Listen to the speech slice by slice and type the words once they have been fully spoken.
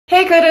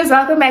Hey coders,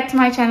 welcome back to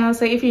my channel.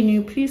 So if you're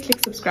new, please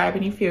click subscribe,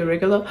 and if you're a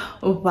regular,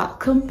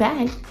 welcome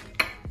back.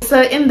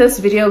 So in this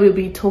video, we'll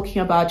be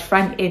talking about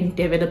front-end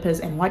developers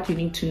and what you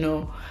need to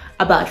know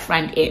about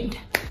front-end.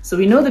 So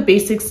we know the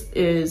basics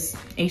is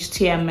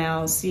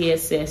HTML,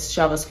 CSS,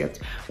 JavaScript,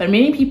 but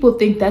many people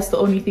think that's the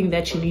only thing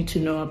that you need to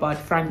know about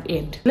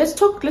front-end. Let's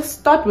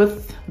start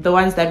with the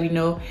ones that we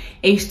know.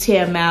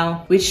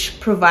 HTML, which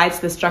provides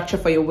the structure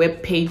for your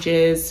web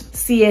pages.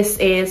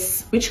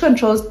 CSS, which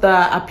controls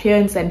the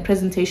appearance and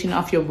presentation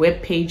of your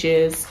web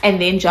pages. And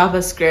then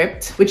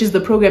JavaScript, which is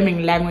the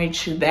programming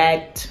language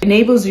that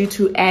enables you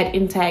to add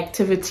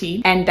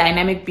interactivity and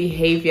dynamic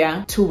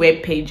behavior to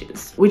web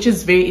pages, which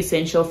is very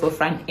essential for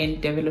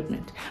front-end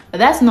development. But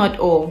that's not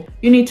all.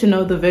 You need to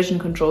know the version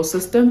control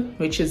system,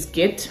 which is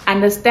Git.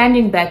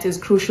 Understanding that is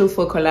crucial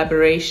for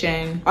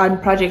collaboration on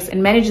projects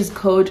and manages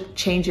code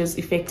changes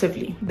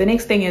effectively. The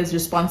next thing is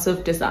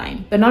responsive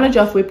design. The knowledge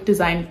of web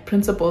design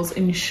principles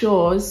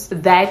ensures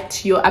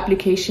that your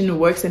application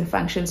works and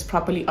functions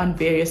properly on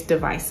various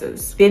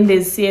devices. Then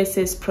there's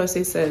CSS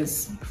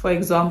processors, for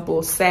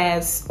example,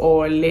 Sass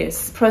or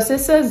less.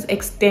 Processors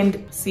extend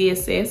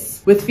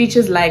CSS with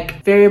features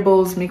like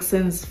variables,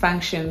 mixins,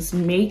 functions,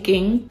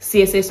 making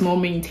CSS more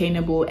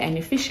maintainable and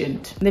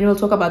efficient. Then we'll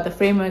talk about the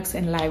frameworks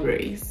and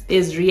libraries.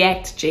 There's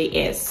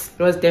React.js.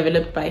 It was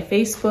developed by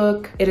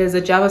Facebook. It is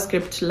a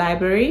JavaScript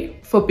library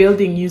for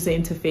building user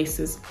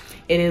interfaces.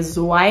 It is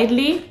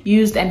widely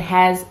used and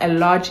has a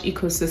large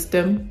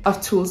ecosystem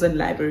of tools and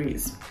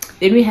libraries.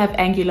 Then we have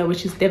Angular,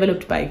 which is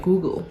developed by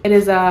Google. It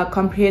is a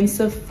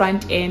comprehensive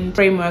front-end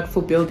framework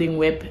for building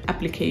web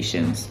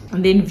applications.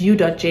 And then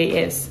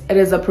Vue.js. It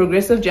is a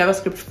progressive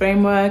JavaScript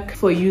framework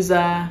for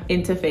user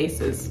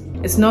interfaces.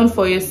 It's known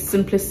for its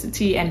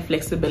simplicity and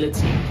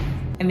flexibility.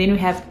 And then we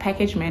have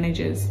package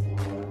managers.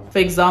 For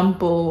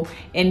example,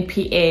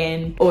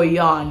 NPM or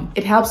Yarn.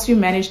 It helps you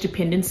manage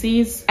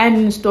dependencies and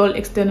install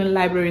external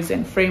libraries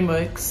and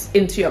frameworks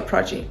into your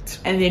project.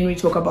 And then we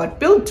talk about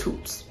build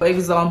tools. For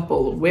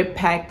example,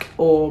 Webpack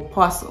or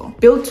Parcel.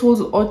 Build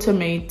tools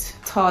automate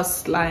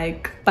tasks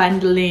like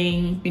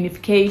bundling,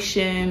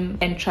 unification,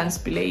 and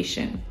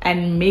transpilation,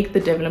 and make the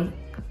development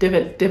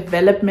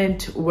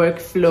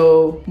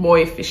workflow more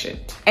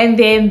efficient. And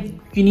then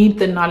you need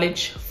the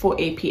knowledge for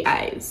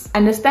APIs.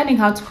 Understanding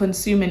how to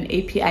consume an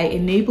API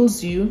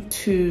enables you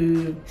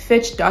to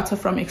fetch data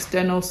from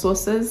external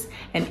sources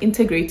and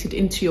integrate it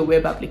into your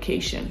web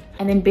application.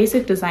 And then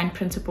basic design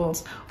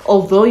principles.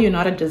 Although you're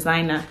not a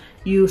designer,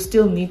 you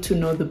still need to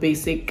know the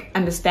basic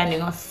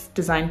understanding of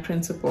design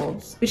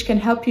principles, which can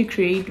help you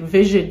create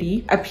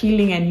visually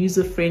appealing and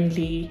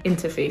user-friendly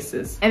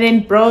interfaces. And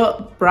then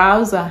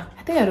browser.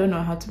 I don't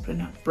know how to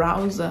pronounce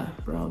browser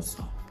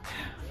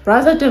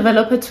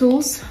developer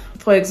tools.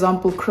 For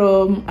example,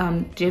 Chrome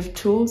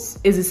DevTools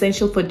is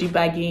essential for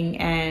debugging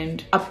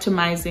and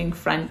optimizing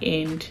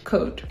front-end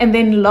code. And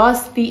then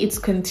lastly, it's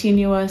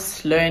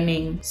continuous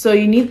learning. So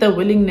you need the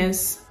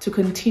willingness to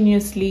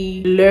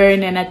continuously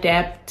learn and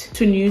adapt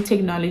to new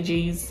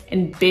technologies,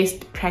 and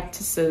best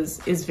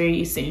practices is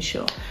very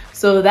essential.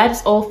 So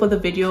that's all for the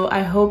video.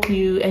 I hope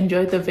you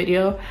enjoyed the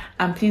video.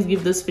 Please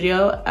give this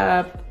video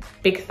a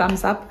big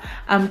thumbs up.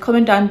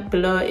 Comment down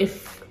below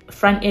if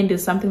front end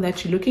is something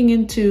that you're looking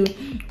into,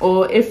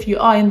 or if you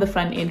are in the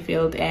front end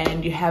field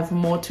and you have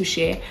more to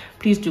share.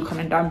 Please do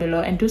comment down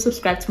below, and do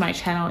subscribe to my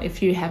channel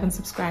if you haven't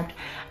subscribed.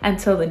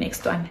 Until the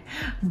next one,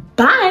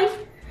 bye.